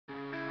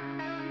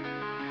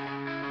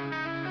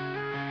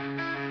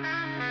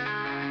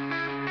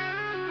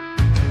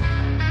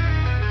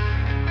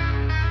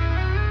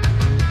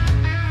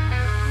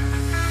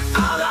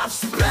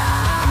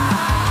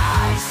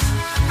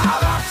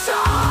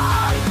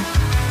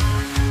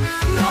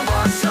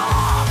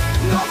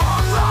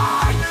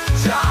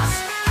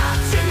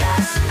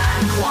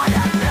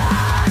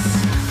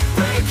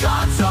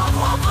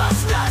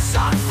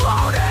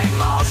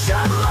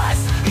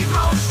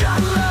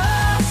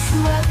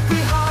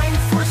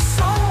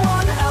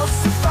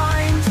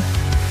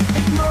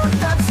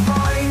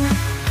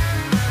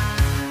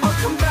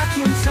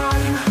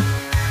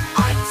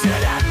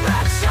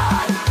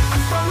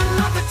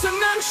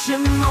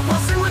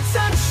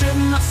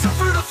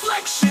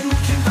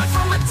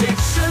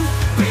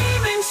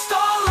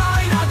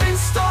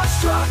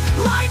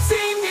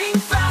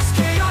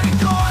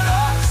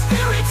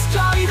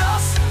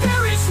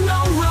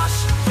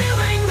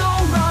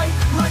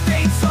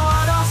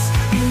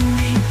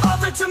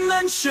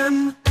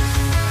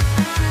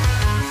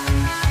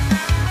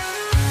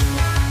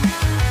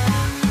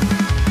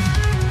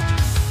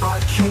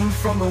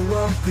from a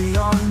world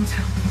beyond.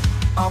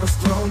 I was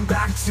thrown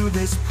back to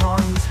this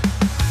pond,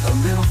 a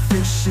little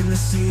fish in the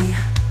sea,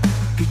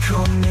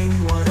 becoming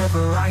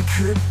whatever I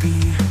could be.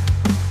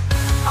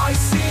 I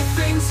see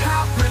things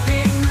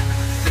happening,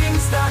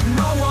 things that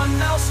no one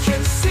else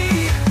can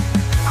see.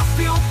 I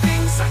feel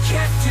things I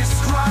can't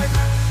describe.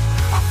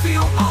 I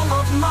feel all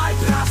of my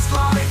past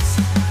lives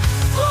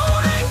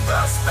floating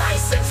through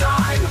space and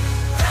time.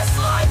 This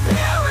life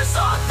here is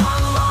on the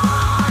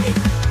line.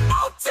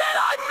 Oh, did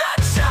I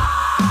mention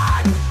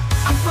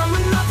I'm from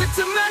another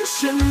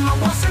dimension? I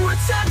was in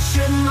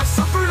retention, I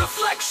suffered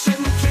affliction,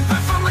 came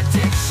back from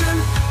addiction.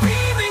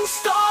 Beaming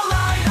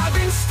starlight, I've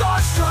been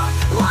starstruck,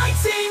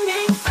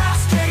 lightning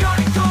fast,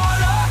 chaotic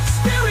order.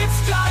 Spirits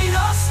guide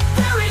us,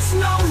 there is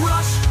no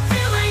rush,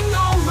 feeling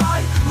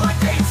alright, like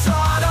they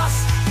taught us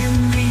in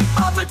the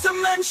other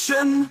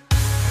dimension.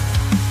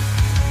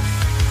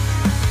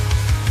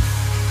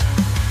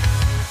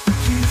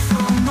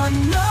 From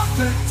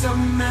another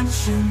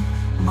dimension,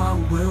 my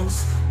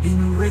will's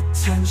in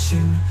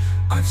retention.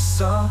 I've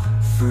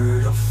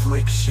suffered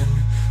affliction,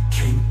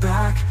 came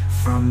back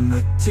from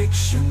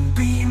addiction.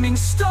 Beaming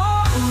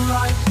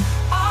starlight,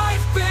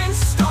 I've been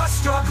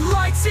starstruck,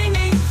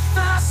 lightning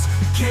fast,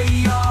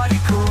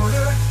 chaotic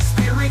order.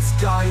 Spirits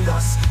guide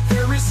us,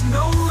 there is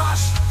no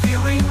rush,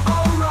 feeling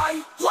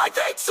alright, like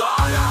they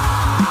taught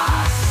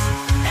us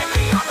in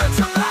the other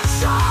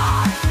dimension.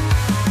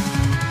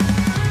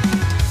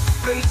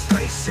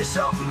 Phases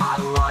of my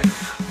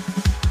life,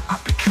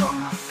 I've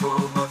become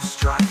full of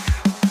strife.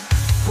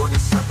 For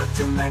this other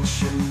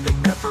dimension, they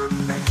never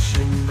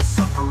mention the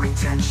suffering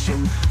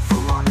tension,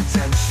 full on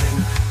attention,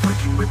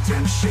 breaking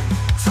redemption,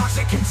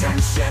 toxic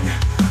intention.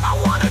 I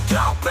wanna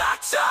go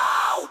back to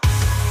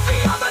the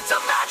other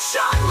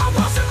dimension. I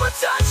was in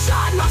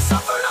retention, I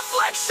suffered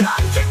affliction,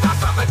 kicked back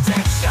from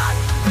addiction.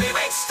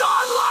 Beaming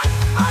starlight,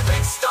 I've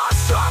been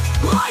starstruck,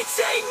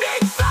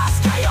 lightning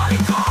fast,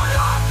 chaotic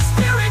order.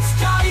 Spirits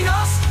guide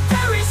us,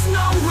 there is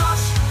no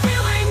rush,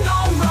 feeling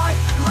alright,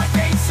 like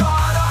they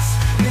taught us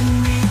in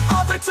the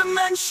other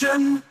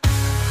dimension.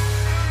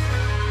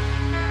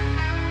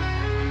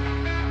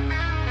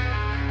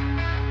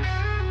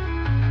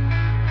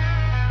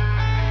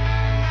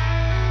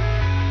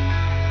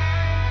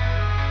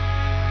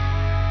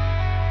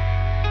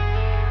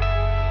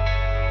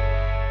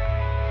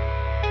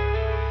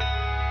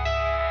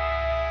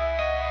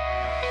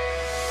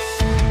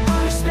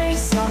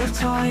 Space out of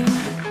time,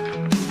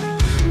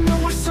 no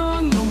more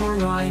song, no more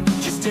rhyme,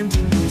 just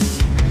emptiness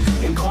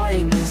and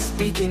quietness,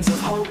 beacons of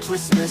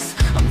hopelessness.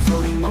 I'm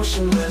floating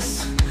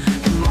motionless,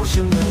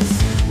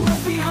 emotionless,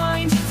 left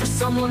behind for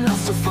someone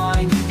else to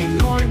find.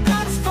 Ignored,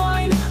 that's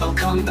fine, I'll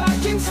come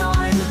back in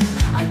time.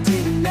 I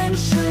didn't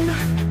mention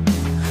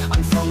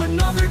I'm from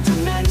another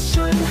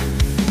dimension.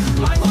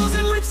 My will's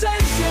in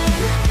retention,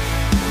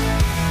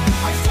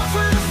 I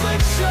suffered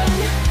affliction,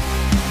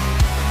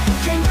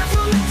 came back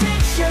from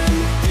addiction.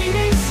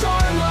 Beaming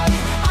starlight,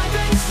 I've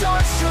been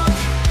starstruck,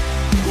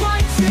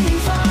 lightning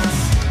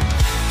fast,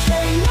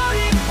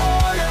 chaotic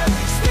order.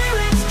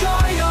 Spirits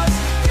guide us,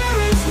 there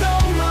is no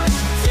rush,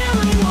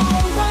 feeling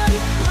alright,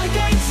 like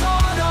they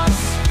taught us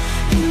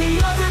in the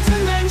other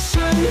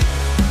dimension.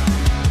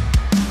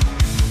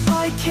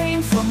 I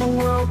came from a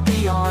world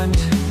beyond,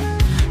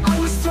 I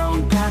was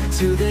thrown back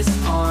to this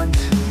pond,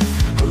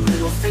 a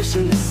little fish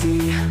in the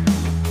sea,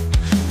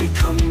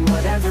 becoming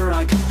whatever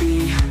I could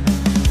be.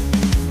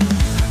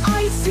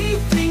 I see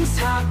things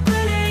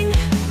happening,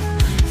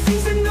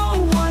 things that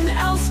no one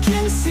else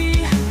can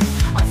see.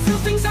 I feel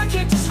things I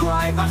can't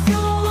describe, I feel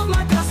all of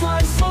my past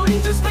lives floating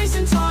through space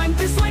and time.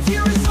 This life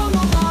here is on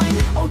the line.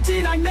 Oh,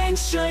 did I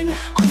mention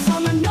I'm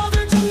from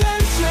another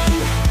dimension?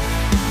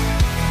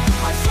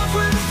 I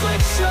suffered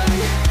affliction,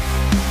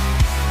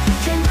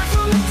 came back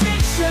from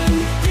addiction.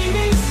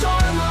 Beaming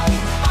starlight,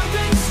 I've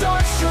been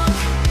starstruck,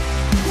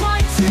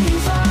 lightning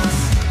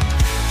fast,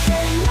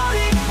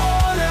 chaotic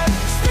order.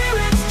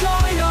 Spirits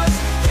guide us,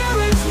 there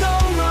is no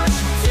rush,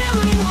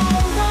 feeling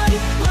alright,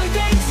 like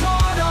they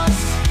taught us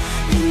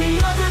in the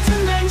other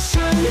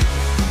dimension.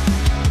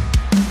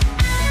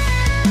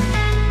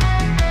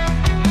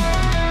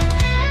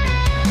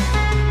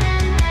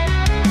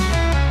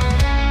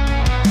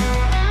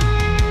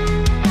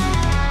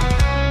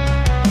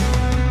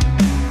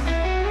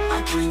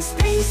 Between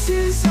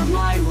spaces of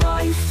my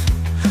life,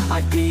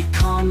 I've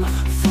become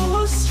full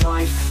of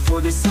strife.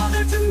 For this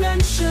other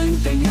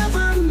dimension, they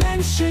never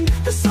mention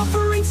the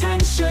suffering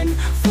tension,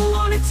 full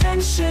on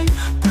attention,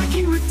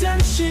 breaking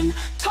redemption,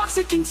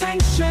 toxic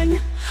intention.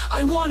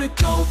 I wanna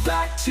go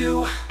back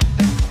to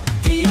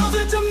the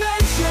other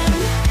dimension.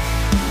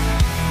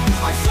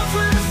 I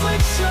suffered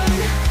affliction,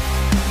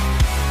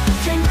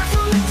 came back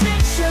from